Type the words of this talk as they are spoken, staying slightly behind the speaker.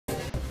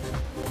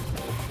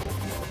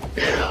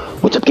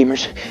What's up,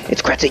 gamers?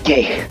 It's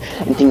KRATS8Kry,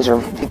 and things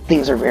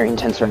are very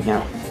intense right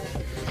now.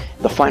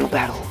 The final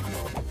battle.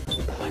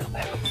 The final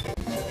battle.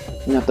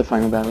 Not the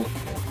final battle.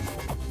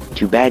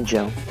 Too bad,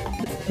 Joe.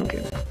 Okay,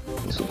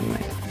 this will be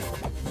nice.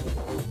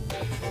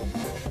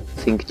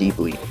 Think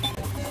deeply.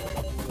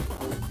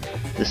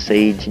 The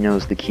sage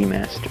knows the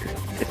keymaster.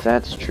 If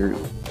that's true.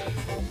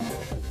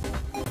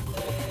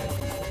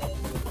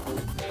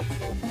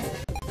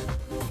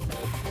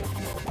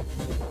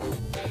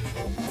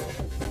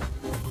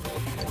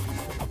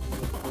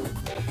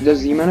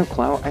 Does the amount of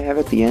clout I have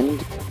at the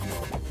end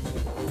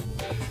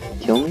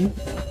kill me?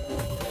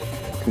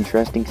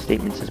 Contrasting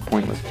statements is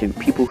pointless too.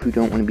 People who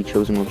don't want to be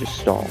chosen will just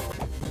stall.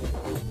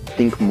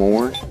 Think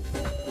more.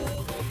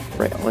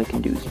 Right, all I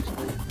can do is use my...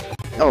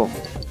 Oh!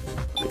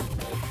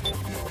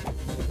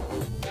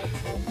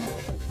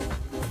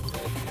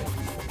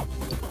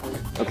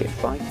 Okay,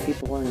 5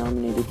 people are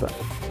nominated, but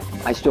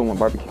I still want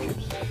barbecue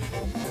chips.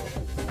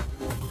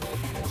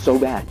 So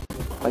bad.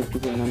 5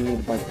 people are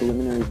nominated by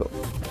preliminary vote.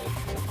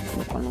 In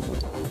the final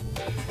vote.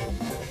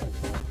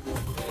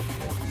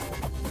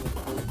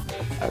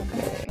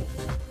 Okay.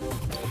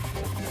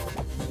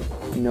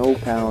 No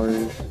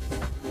powers.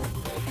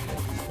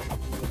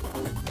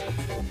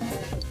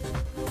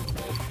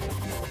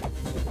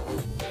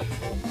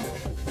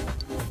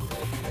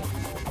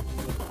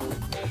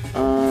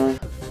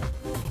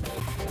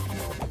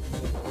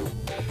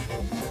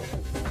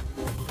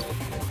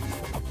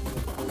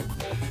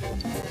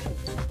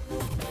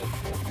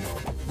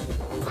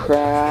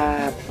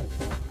 Crap.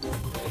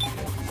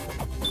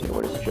 Okay,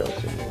 what is Joe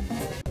saying?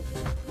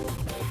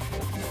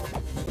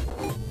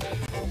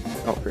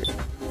 Oh, freak.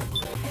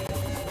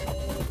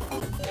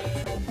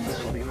 This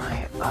will be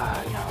my,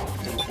 no,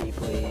 think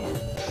deeply.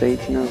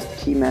 Sage knows the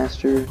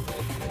keymaster.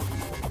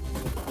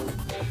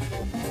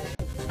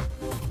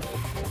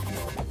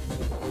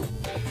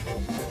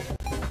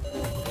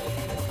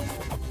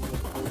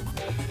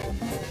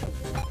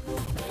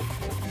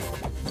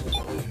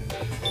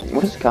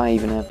 What does Kai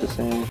even have to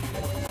say?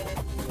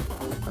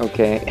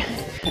 Okay,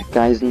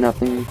 Guy's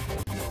nothing.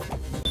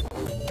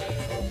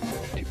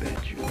 Too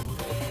bad, Joe.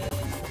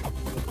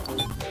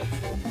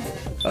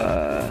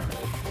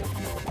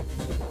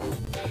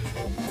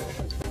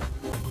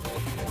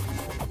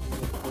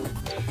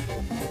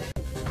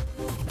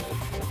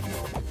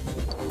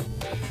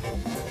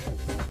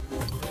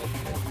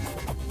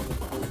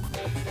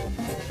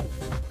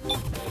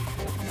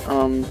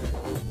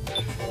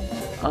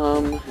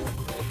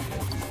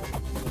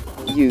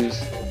 Use.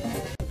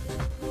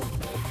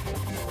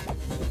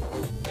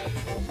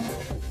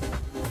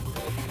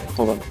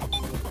 Hold on.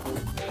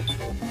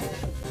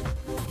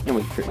 No,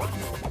 wait, for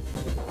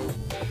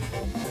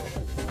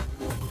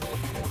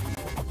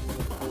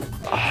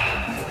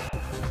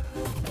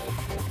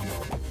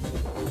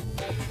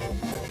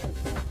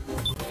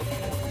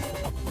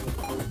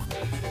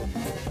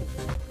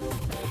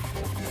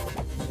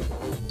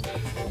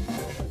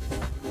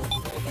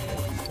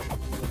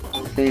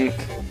think.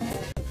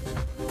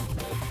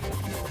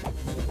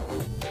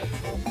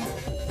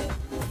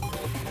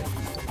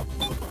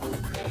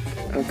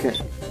 Okay.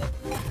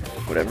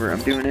 Whatever,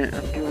 I'm doing it.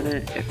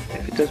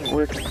 If it doesn't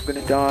work, I'm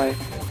gonna die.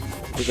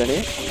 Was that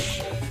it?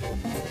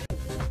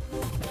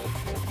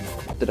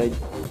 Did I...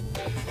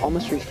 All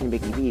mysteries can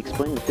be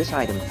explained with this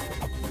item.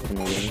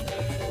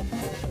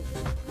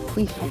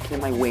 Please don't get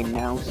in my way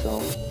now, so...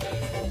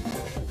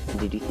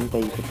 Did you think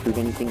that you could prove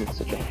anything with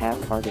such a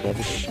half-hearted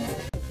evidence?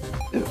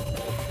 Ugh.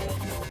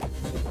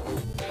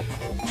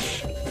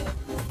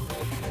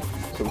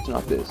 So it's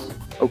not this.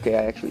 Okay,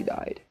 I actually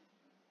died.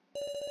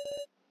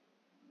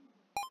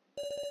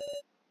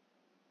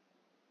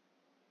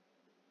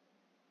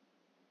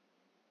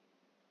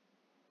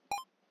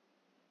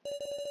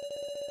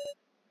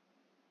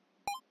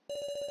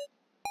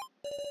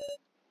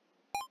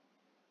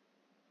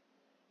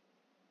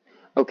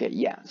 Okay,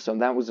 yeah, so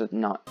that was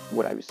not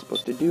what I was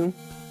supposed to do.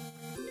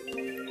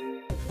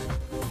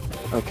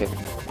 Okay.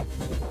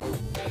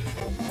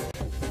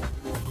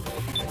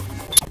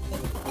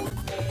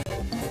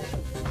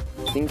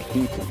 Think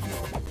deeply.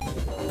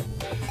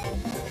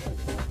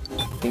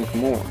 Think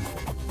more.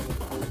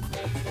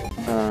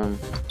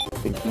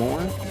 Think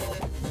more.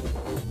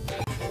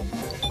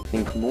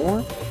 Think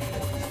more.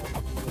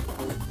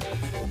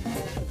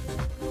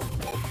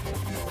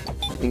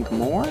 Think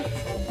more.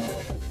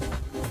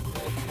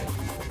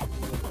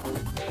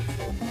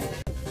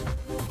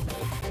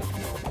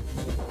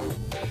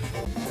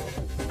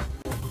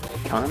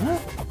 Karma?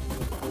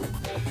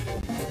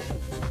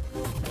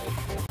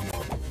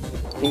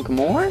 Think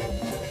more?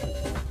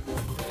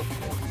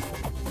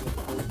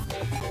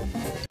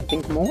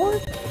 Think more?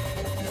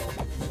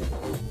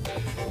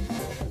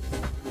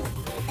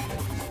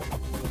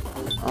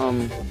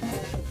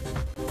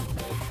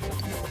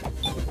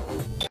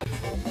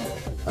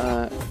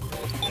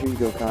 Here you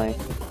go, Kai.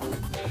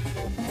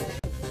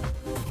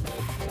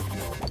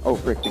 Oh,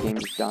 frick, the game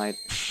just died.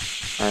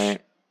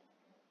 Alright.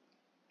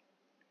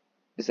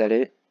 Is that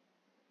it?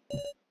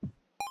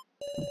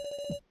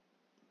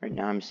 Right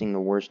now I'm seeing the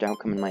worst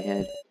outcome in my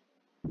head.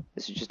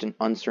 This is just an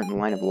uncertain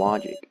line of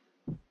logic.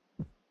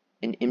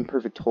 An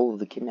imperfect whole of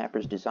the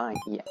kidnapper's design.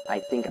 Yeah, I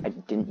think I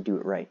didn't do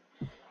it right.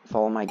 If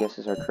all my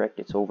guesses are correct,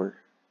 it's over.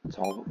 It's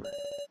all over.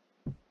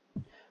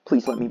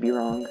 Please let me be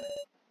wrong.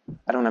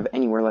 I don't have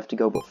anywhere left to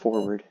go but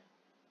forward.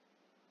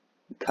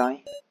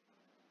 Kai?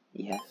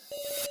 Yes?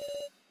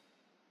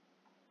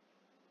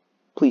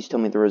 Please tell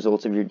me the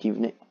results of your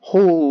divination.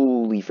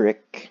 Holy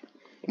frick!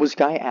 Was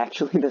Kai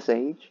actually the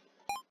sage?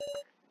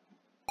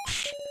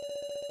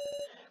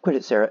 Quit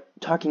it, Sarah.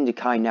 Talking to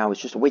Kai now is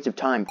just a waste of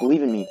time.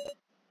 Believe in me.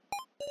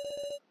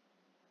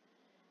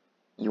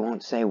 You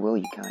won't say, will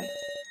you, Kai?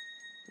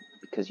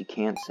 Because you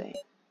can't say.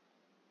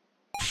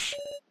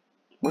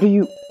 What are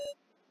you... It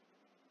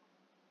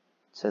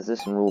says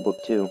this in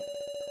rulebook 2.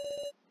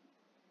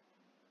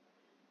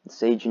 The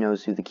sage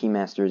knows who the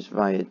keymaster is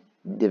via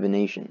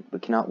divination,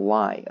 but cannot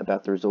lie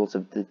about the results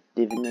of the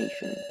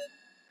divination.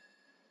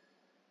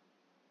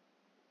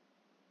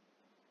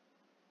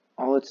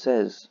 All it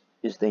says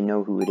is they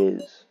know who it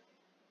is.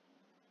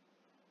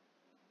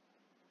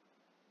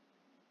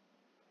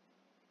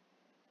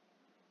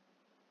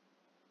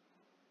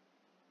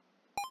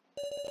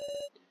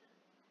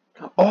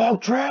 Oh,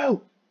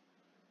 true!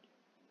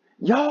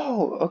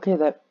 Yo! Okay,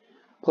 that...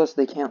 Plus,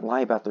 they can't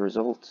lie about the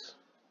results.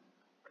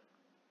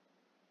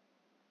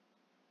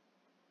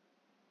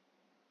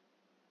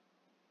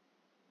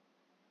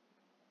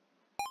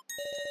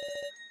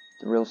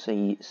 The real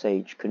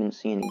sage couldn't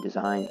see any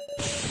design.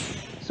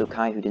 So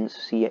Kai, who didn't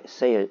say a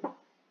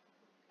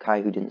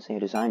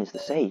design, is the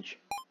sage.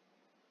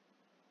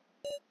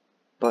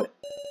 But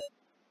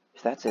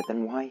if that's it,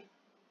 then why?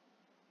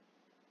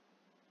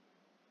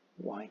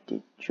 Why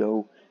did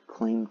Joe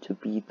claim to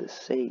be the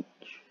sage?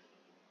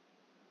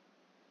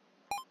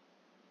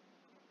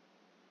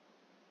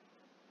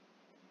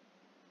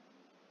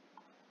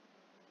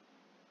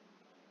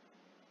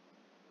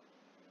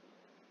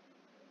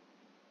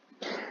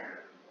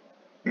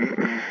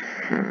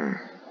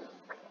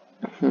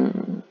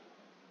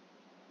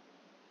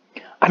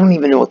 I don't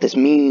even know what this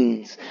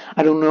means.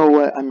 I don't know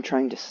what I'm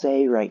trying to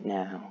say right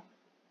now.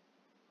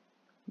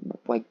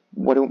 Like,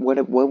 what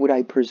would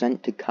I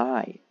present to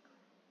Kai?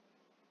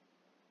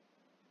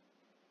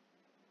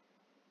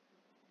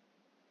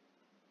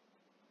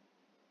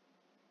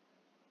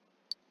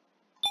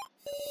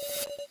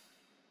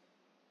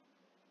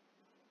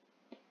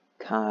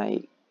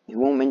 Kai, he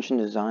won't mention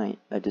design.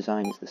 A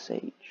design is the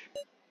sage.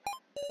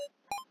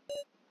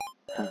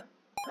 Huh.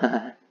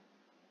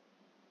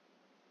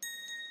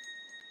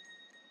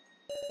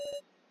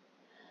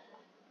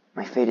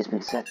 My fate has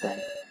been set then.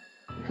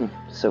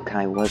 So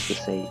Kai was the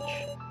sage.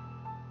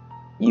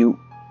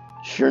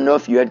 Sure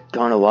enough, you had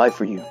gone alive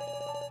for you.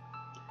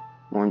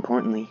 More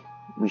importantly,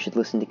 we should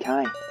listen to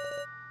Kai.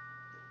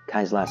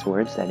 Kai's last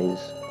words, that is.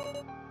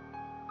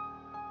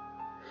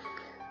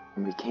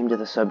 When we came to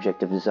the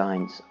subject of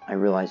designs, I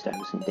realized I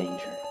was in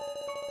danger.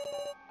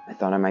 I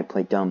thought I might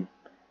play dumb,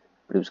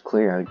 but it was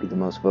clear I would be the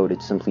most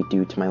voted simply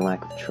due to my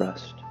lack of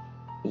trust.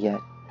 Yet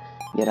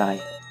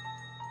I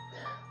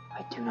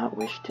do not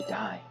wish to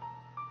die.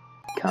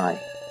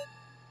 Kai,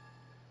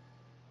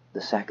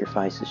 the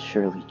sacrifice is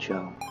surely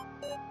Joe.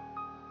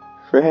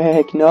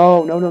 Frick,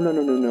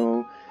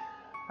 no.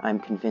 I'm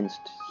convinced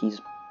he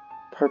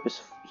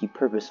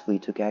purposefully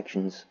took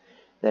actions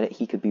that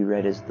he could be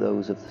read as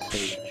those of the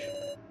sage.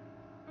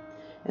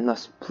 And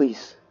thus,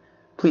 please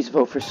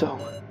vote for So.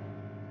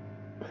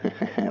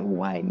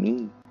 Why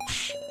me?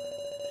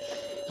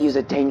 He is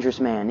a dangerous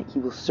man. He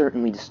will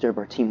certainly disturb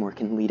our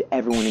teamwork and lead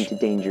everyone into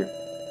danger.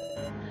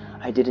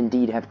 I did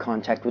indeed have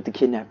contact with the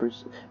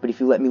kidnappers, but if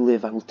you let me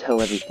live, I will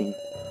tell everything.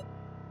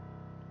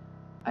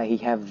 I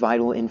have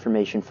vital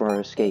information for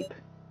our escape.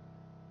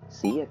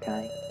 See ya,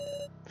 Kai.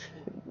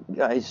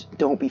 Guys,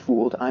 don't be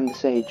fooled. I'm the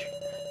sage.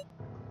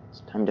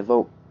 It's time to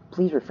vote.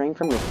 Please refrain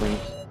from whisperings.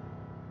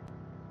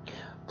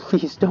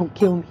 Please don't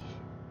kill me.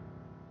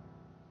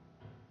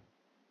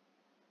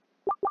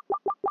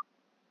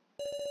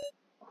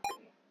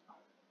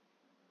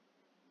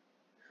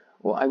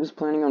 Well, I was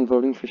planning on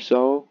voting for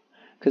So,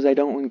 because I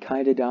don't want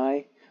Kai to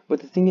die.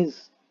 But the thing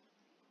is,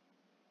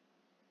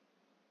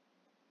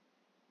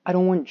 I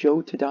don't want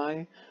Joe to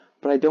die,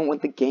 but I don't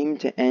want the game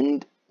to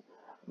end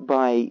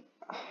by...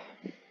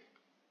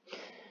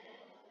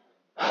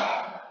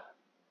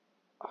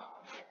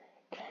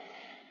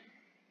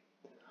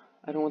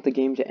 I don't want the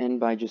game to end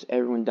by just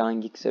everyone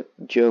dying except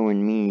Joe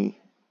and me.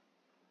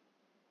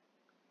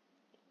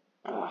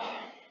 Frick.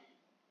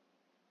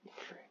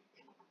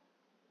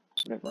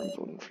 Whatever, I'm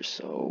voting for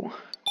So.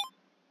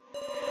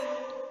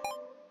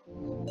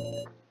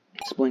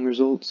 Displaying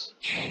results.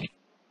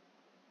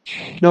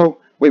 No!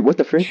 Wait, what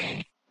the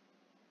frick?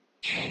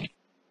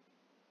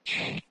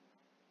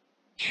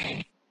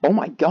 Oh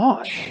my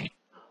gosh!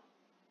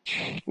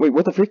 Wait,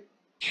 what the frick?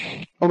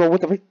 Oh no, what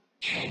the frick?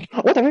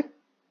 What the frick?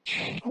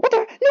 What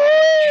the?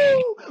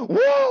 No!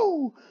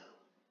 Whoa!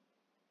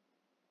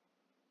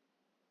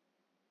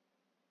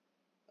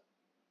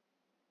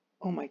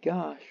 Oh my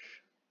gosh.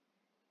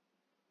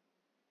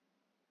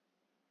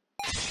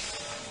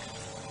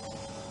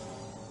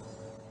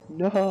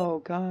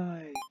 No,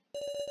 Kai.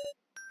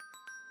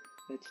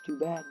 That's too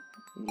bad.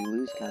 You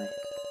lose, Kai.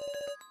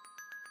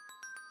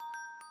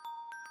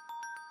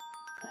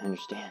 I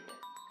understand.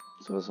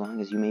 So as long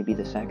as you may be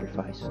the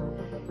sacrifice,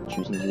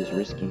 choosing you is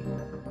risky.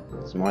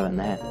 It's more than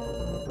that.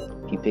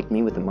 If you picked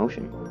me with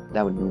emotion,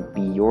 that would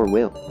be your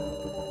will.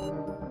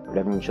 But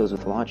everyone chose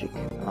with logic.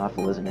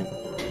 Awful, isn't it?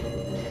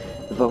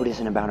 The vote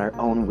isn't about our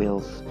own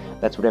wills.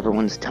 That's what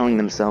everyone's telling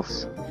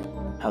themselves.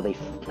 How they're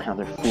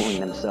fooling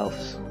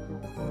themselves.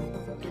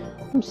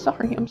 I'm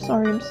sorry.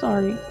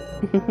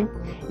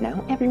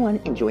 Now, everyone,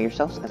 enjoy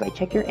yourselves as I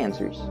check your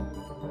answers.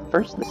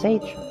 First, the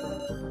sage.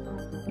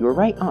 You were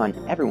right on,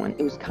 everyone.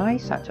 It was Kai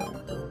Sato.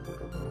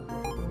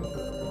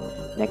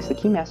 Next, the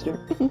Keymaster.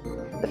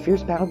 The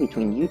fierce battle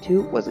between you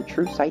two was a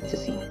true sight to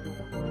see.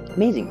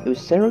 Amazing. It was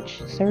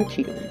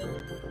Sarachido.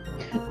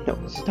 No,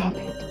 stop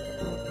it.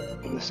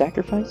 And the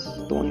sacrifice,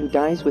 the one who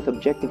dies with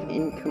objective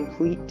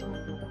incomplete,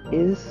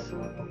 is...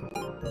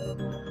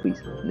 Please,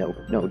 no,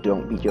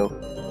 don't be Joe.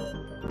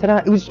 Ta-da,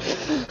 it was...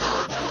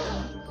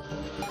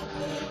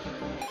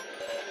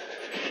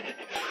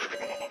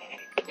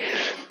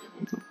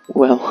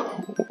 Well,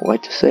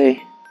 what to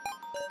say?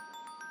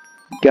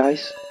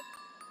 Guys,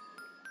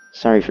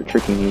 sorry for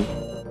tricking you.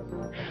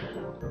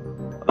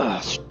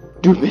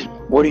 Stupid,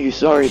 what are you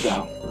sorry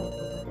about?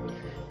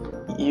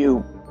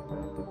 You,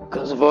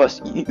 because of us,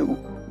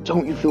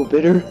 don't you feel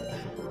bitter?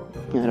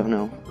 I don't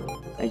know.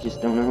 I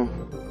just don't know.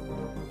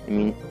 I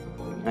mean,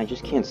 I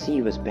just can't see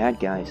you as bad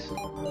guys.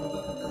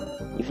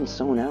 Even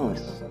so and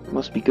Alice.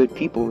 Must be good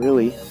people,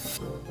 really.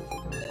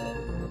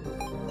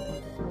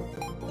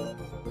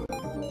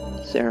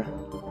 Sarah,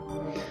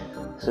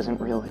 this isn't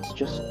real, it's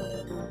just...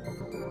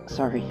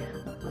 Sorry,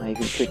 I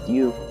even tricked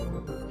you.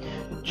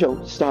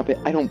 Joe, stop it,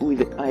 I don't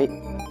believe it,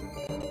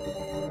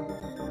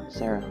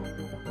 Sarah,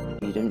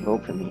 you didn't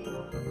vote for me.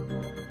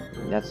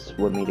 That's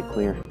what made it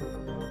clear.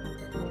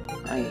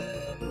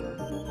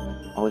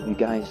 All of you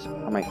guys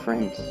are my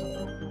friends.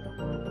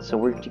 So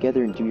work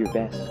together and do your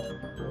best.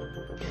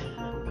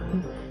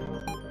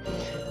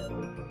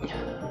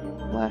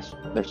 Last,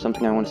 there's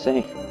something I want to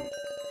say.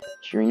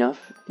 Sure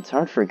enough, it's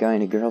hard for a guy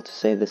and a girl to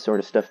say this sort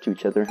of stuff to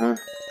each other, huh?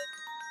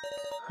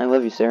 I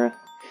love you, Sarah.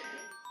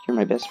 You're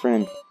my best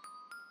friend.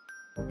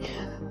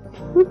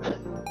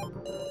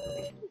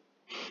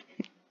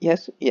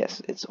 Yes,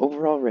 it's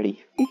over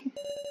already.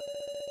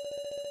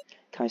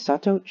 Kai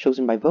Sato,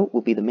 chosen by vote,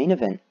 will be the main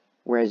event,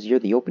 whereas you're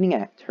the opening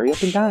act. Hurry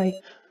up and die.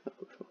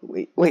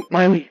 Wait,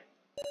 Miley!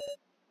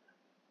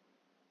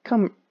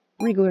 Come,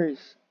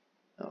 Wrigglers!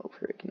 Oh,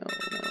 frick, no.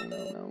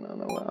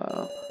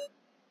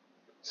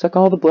 Suck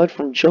all the blood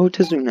from Joe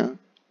Tazuna.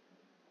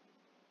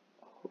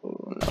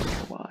 Oh, no,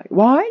 why?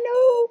 Why,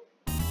 no?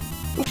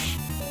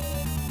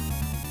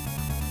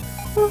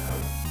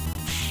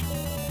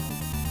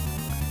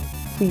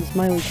 Please,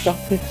 Miley, stop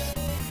this.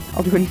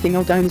 I'll do anything,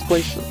 I'll die in this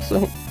place,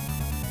 so...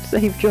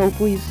 Save Joe,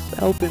 please,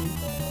 help him.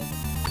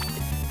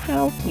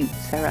 How cute,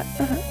 Sarah.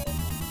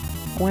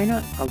 Why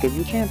not? I'll give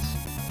you a chance.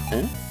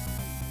 Huh?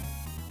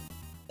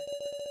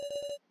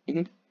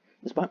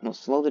 This button will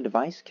slow the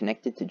device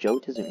connected to Joe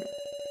Tazuna.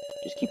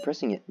 Just keep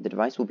pressing it. The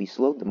device will be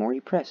slowed the more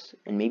you press,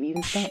 and maybe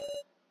even stop.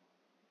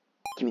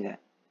 Give me that.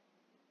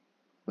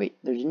 Wait,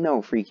 there's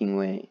no freaking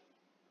way.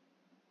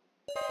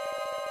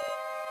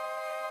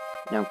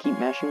 Now keep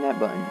mashing that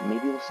button.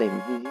 Maybe it'll save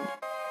him.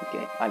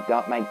 Okay, I've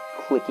got my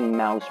clicking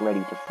mouse ready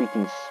to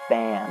freaking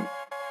spam.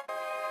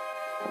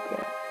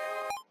 Okay.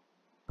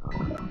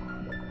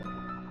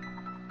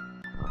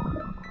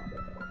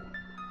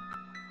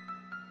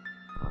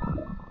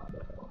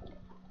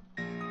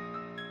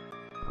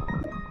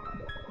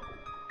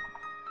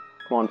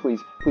 Come on,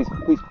 please. If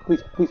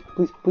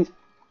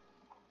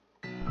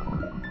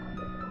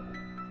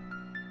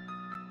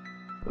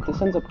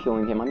this ends up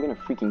killing him, I'm gonna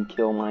freaking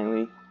kill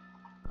Miley.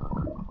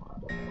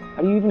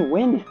 How do you even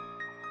win?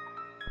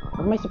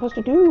 What am I supposed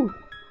to do?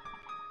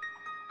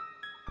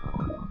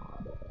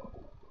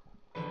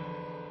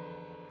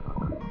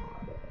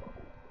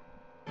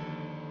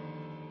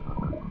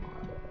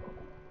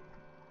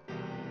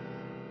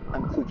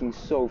 I'm clicking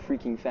so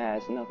freaking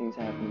fast, nothing's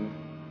happening.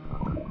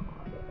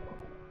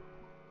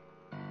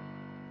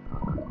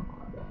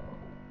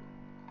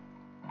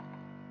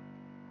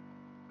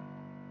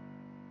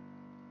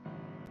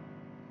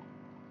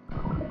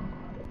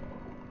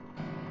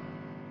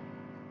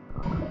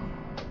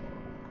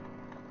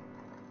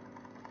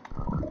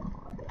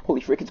 Holy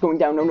frick, it's going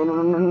down. No.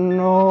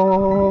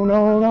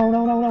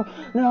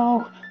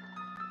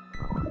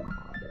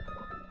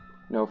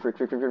 No, frick.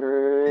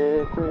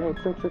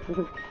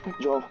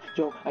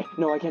 Joe,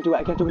 I can't do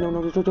it.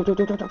 No, Joe,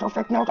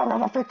 frick, no, frick,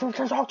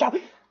 Joe.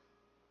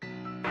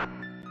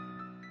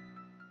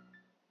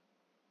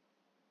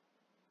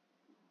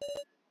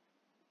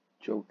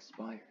 Joe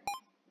expired.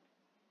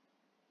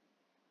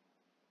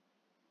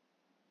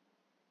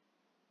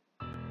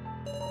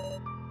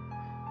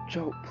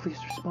 Joe, please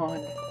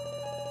respond.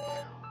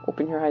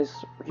 Open your eyes,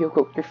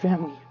 Ryoko, your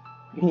family.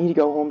 You need to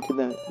go home to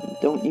them,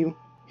 don't you?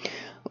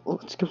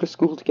 Let's go to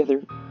school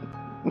together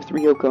with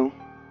Ryoko.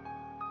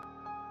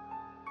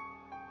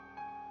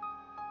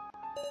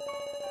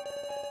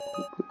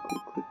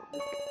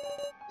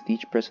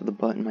 each press of the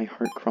button, my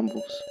heart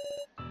crumbles.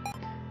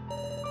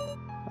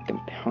 Like I'm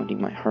pounding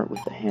my heart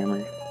with a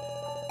hammer.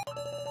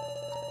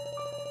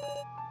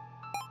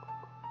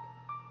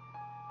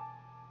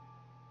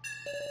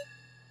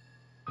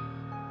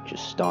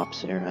 Just stop,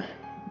 Sarah.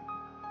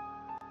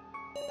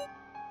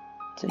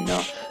 It's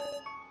enough.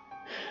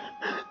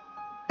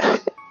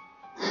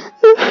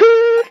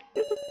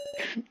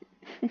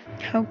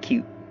 How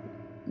cute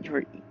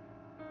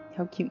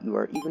you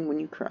are, even when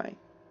you cry.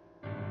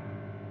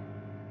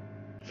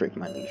 Frick,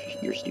 Miley,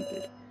 you're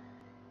stupid.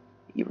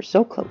 You were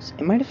so close.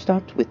 It might have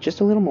stopped with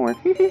just a little more.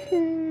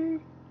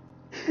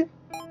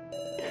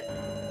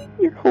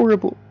 You're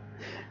horrible.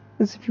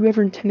 As if you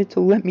ever intended to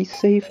let me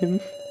save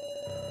him.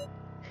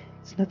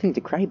 It's nothing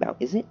to cry about,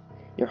 is it?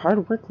 Your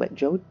hard work let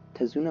Joe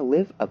Tazuna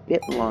live a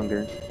bit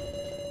longer.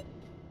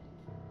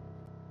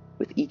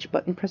 With each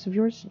button press of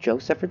yours, Joe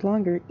suffered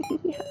longer.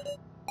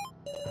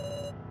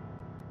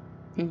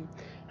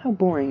 How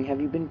boring have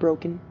you been,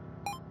 Broken?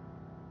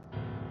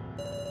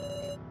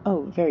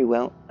 Oh, very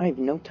well. I have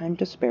no time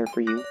to spare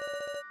for you.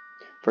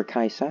 For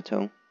Kai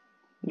Sato,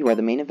 you are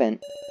the main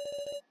event.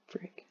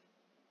 Frick.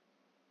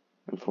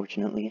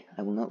 Unfortunately,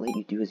 I will not let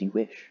you do as you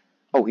wish.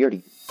 Oh, he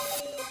already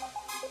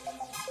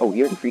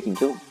freaking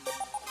killed him.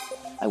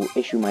 I will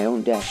issue my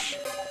own death.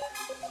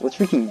 Let's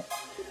freaking...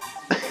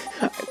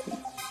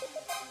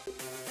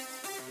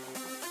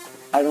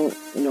 I don't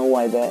know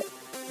why that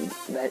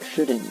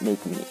shouldn't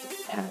make me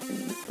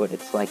happy, but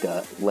it's like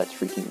a let's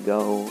freaking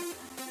go.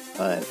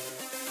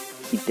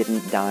 He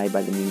didn't die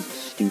by the means of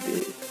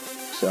stupid,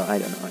 so I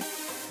don't know.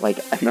 Like,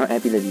 I'm not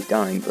happy that he's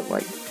dying, but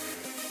like,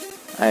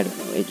 I don't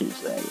know, it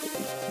just,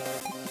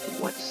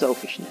 what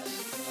selfishness.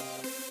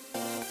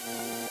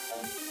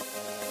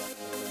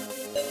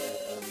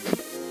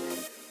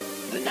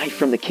 The knife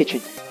from the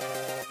kitchen.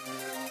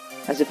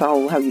 As if I'll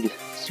allow you to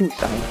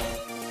suicide.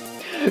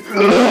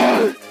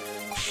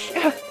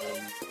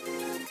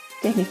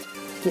 Dang it,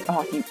 get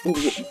off, you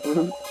idiot, you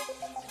brute.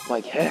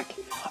 Like heck,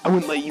 I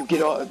wouldn't let you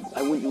get off.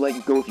 I wouldn't let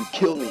you go if you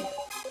killed me.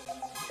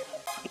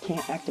 I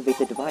can't activate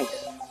the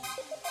device.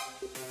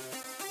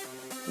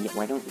 Yeah,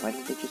 why don't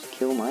they just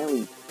kill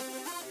Miley?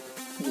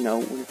 You know,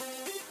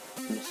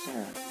 Miss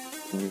Sarah,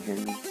 can you hear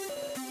me?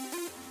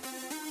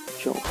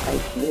 Joe,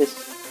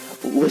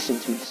 listen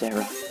to me,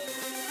 Sarah.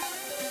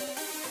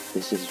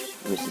 This is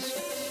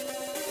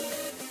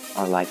resistance.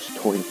 Our lives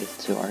toiled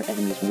to our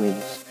enemies'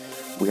 wins.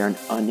 We are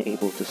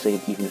unable to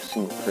save even a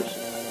single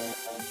person.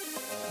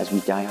 As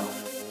we die off,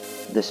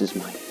 this is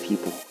my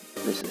feeble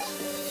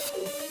resistance.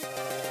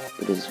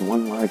 But it is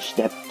one large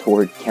step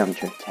toward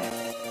counterattack.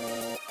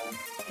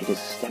 It is a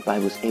step I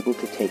was able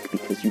to take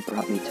because you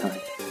brought me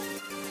time.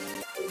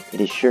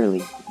 It is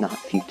surely not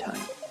futile.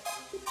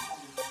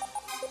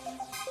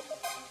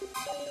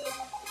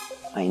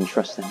 I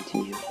entrust them to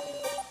you.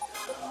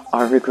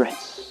 Our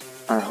regrets,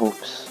 our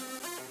hopes.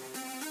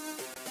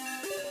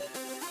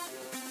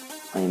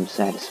 I am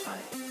satisfied.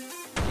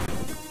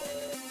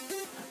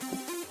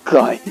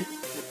 God!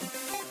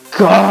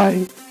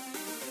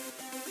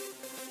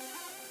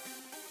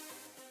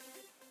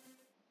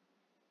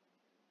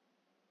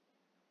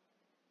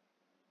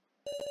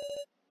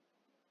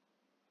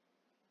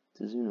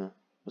 Tazuna,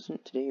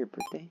 wasn't today your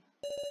birthday?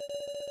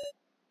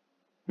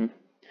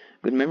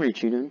 Good memory,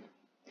 Chudun.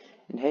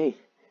 And hey,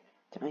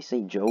 did I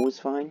say Joe was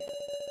fine?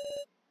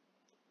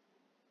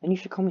 Then you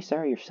should call me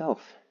Sarah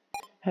yourself.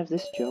 Have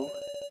this, Joe.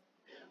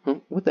 Huh?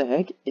 What the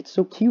heck? It's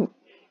so cute.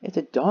 It's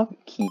a dog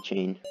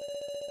keychain.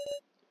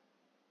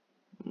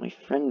 My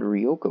friend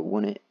Ryoko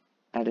won it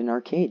at an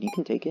arcade. You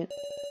can take it.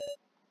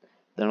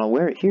 Then I'll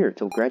wear it here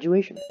till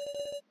graduation.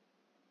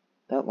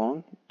 That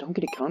long? Don't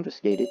get it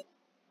confiscated.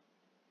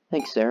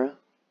 Thanks, Sarah.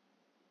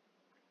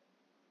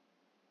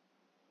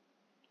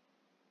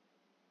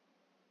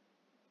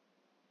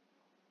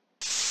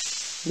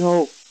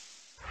 No.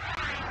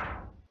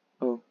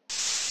 Oh.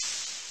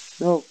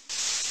 No.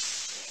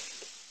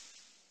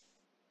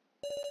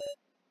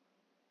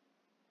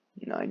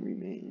 9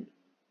 remain.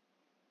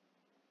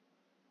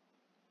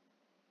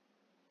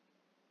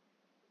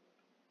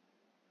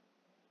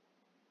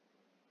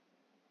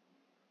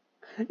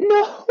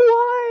 No,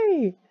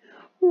 why?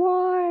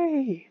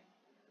 Why?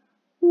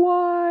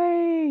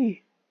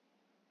 Why?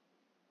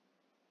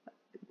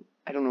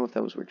 I don't know if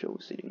that was where Joe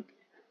was sitting,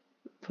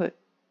 but...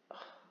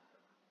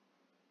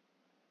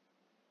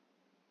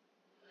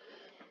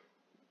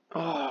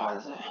 Oh,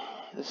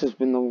 this has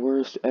been the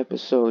worst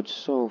episode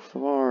so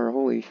far.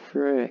 Holy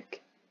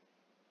frick.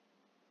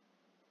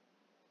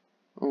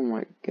 Oh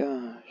my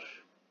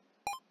gosh.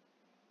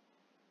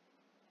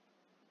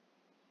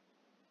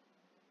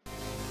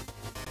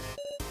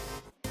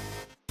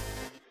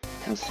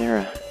 Now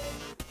Sarah.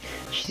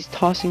 She's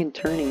tossing and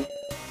turning.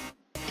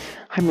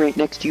 I'm right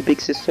next to you, big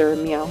sis Sarah,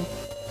 meow.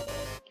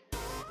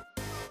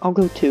 I'll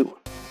go too.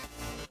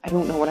 I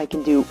don't know what I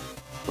can do,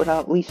 but I'll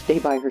at least stay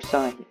by her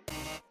side.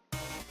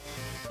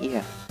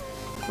 Yeah,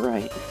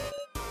 right.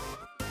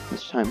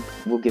 This time,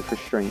 we'll give her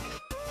strength.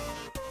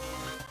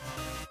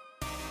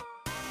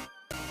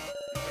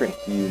 Frick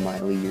you,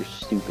 Miley, you're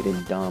stupid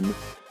and dumb.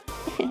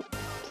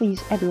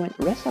 Please, everyone,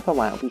 rest up a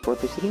while before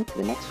proceeding to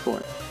the next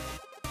floor.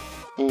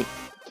 Can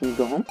you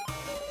go home?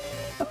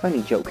 A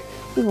funny joke.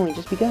 We've only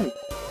just begun.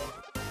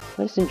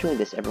 Let us enjoy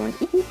this, everyone.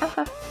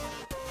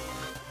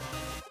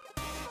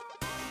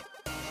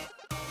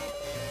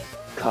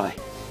 Kai,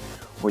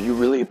 were you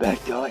really a bad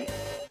guy?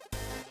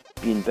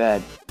 Being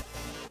bad,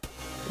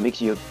 it makes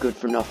you a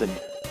good-for-nothing.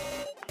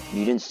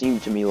 You didn't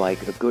seem to me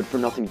like a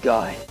good-for-nothing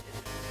guy.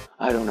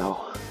 I don't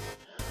know.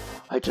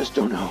 I just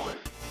don't know.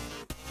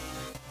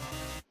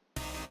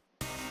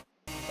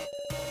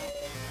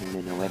 I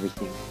want to know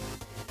everything.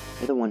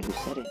 You're the one who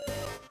said it.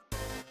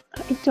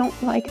 I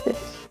don't like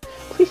this.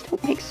 Please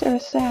don't make Sarah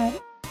sad.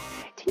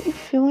 Didn't you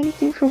feel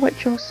anything for what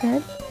Joe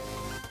said?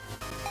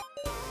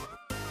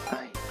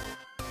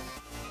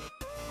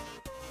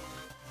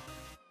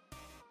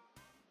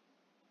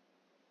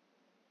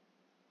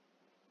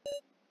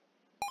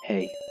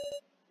 Hey,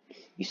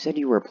 you said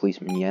you were a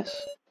policeman, yes?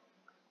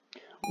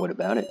 What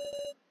about it?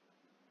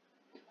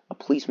 A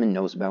policeman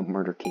knows about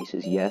murder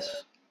cases,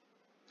 yes?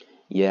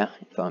 Yeah,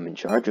 if I'm in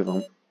charge of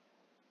them.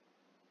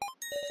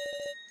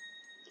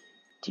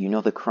 Do you know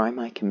the crime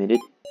I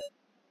committed?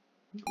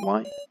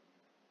 Why?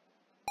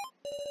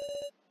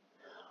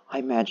 I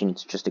imagine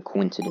it's just a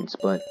coincidence,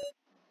 but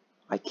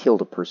I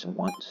killed a person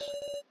once.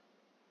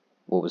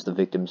 What was the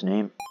victim's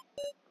name?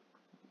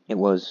 It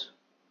was...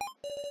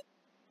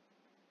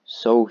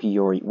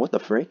 Sohiyori... What the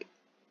frick?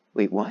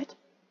 Wait, what?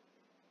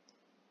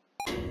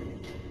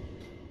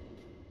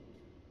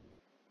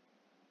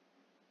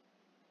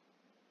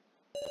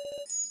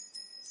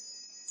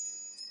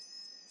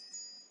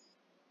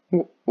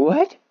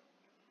 What?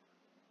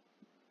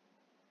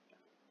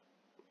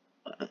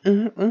 I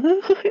don't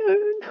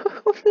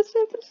know this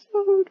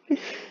episode.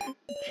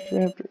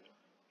 Chapter...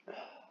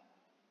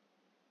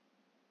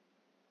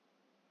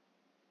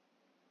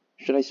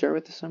 Should I start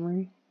with the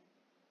summary?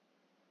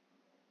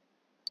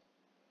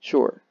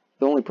 Sure.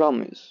 The only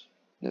problem is,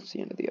 that's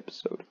the end of the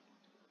episode.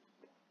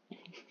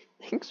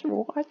 Thanks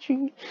for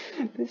watching.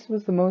 This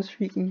was the most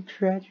freaking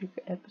tragic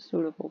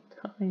episode of all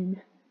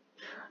time.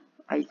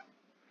 I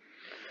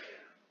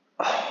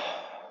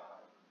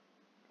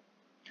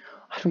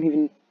don't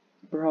even...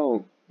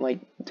 Bro, like,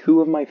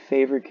 two of my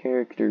favorite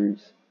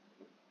characters.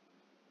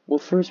 Well,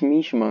 first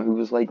Mishima, who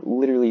was, like,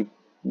 literally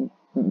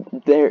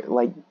there,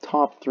 like,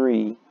 top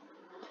 3.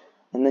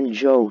 And then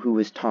Joe, who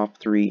was top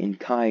 3, and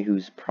Kai,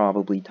 who's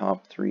probably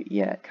top 3.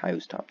 Yeah, Kai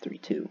was top 3,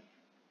 too.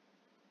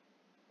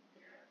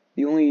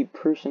 The only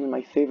person in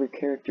my favorite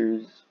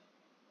characters,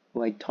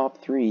 like, top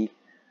 3,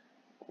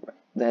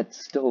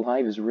 that's still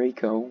alive is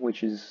Reiko,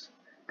 which is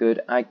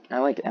good. I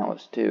like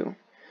Alice, too.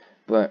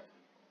 But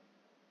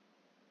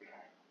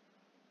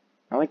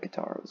I like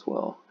Katara as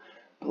well.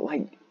 But,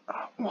 like,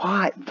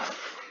 what? My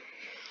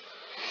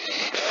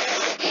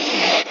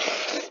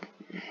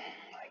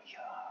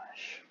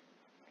gosh.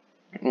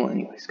 Well,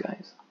 anyways,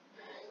 guys.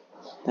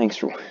 Thanks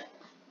for...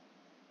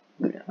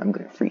 I'm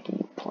gonna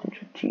freaking plunge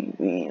a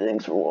TV.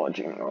 Thanks for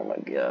watching. Oh my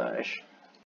gosh.